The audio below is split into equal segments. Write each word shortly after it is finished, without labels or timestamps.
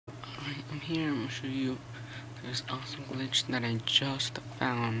here I'm gonna show you this awesome glitch that I just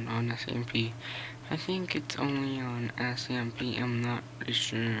found on samp. I think it's only on samp. I'm not really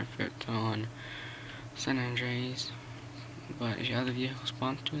sure if it's on San Andreas, but if you have the vehicle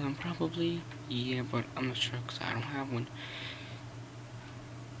spawned to them, probably yeah, but I'm not sure because I don't have one.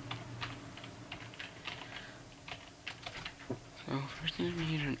 So first thing we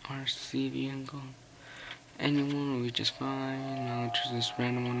need an RC vehicle. Anyone will be just fine. I'll choose this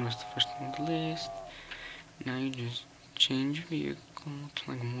random one was the first one on the list. Now you just change your vehicle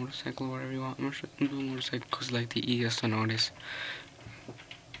to like a motorcycle or whatever you want. I'm gonna do a motorcycle because like the easiest to notice.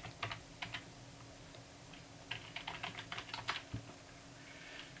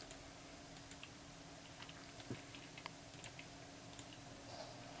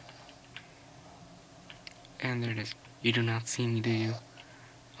 And there it is. You do not see me, do you?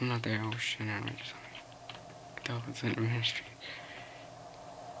 I'm not there. Oh shit, I'm just that was in ministry.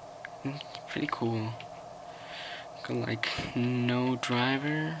 It's pretty cool. Got like no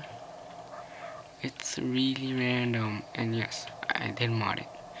driver. It's really random, and yes, I did mod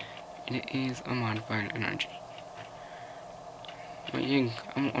it. It is a modified energy. But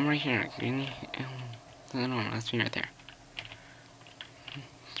I'm right here. Like, no, that's me right there.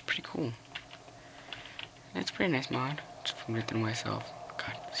 It's pretty cool. It's a pretty nice mod. Just from it through myself.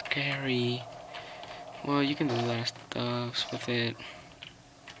 God, scary. Well, you can do a lot of stuff with it.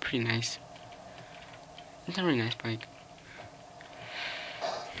 Pretty nice. It's a really nice bike.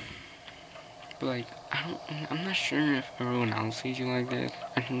 But like, I'm not sure if everyone else sees you like this.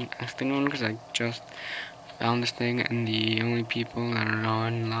 I'm asking one because I just found this thing, and the only people that are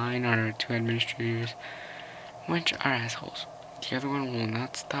online are 2 administrators, which are assholes. The other one will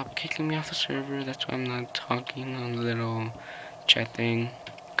not stop kicking me off the server. That's why I'm not talking on the little chat thing.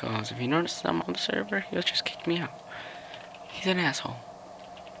 Because if he notices I'm on the server, he'll just kick me out. He's an asshole.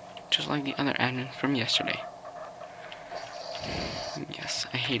 Just like the other admin from yesterday. Yes,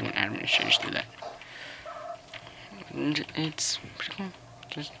 I hate when administrators do that. And it's pretty cool.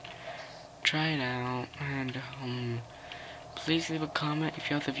 Just try it out, and please leave a comment if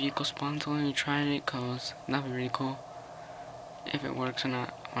you have the vehicle spawned when you tried it, cause that'd be really cool. If it works or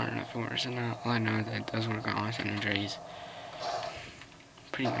not, or if it works or not. All I know is that it does work on San Andreas.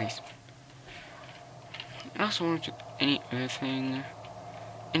 Pretty nice. I also want to any other thing,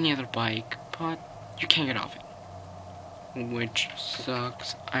 any other bike, but you can't get off it, which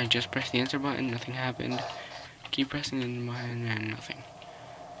sucks. I just pressed the answer button, nothing happened. Keep pressing the button and nothing.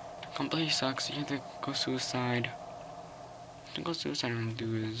 Completely sucks. You have to go suicide. To go suicide, I'm gonna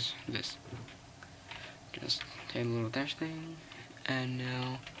do is this. Just take a little dash thing, and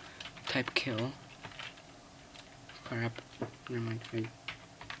now type kill. Crap. Never mind. Wait.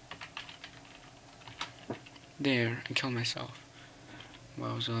 There, I killed myself.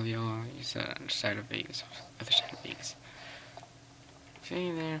 Well, was all the other side of Vegas. Other side of Vegas.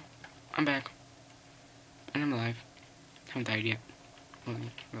 See there? I'm back. And I'm alive. Haven't died yet. Well,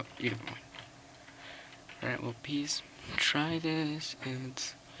 either one. Alright, well, peace. Try this.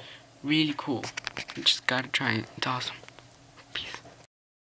 It's really cool. You just gotta try it. It's awesome.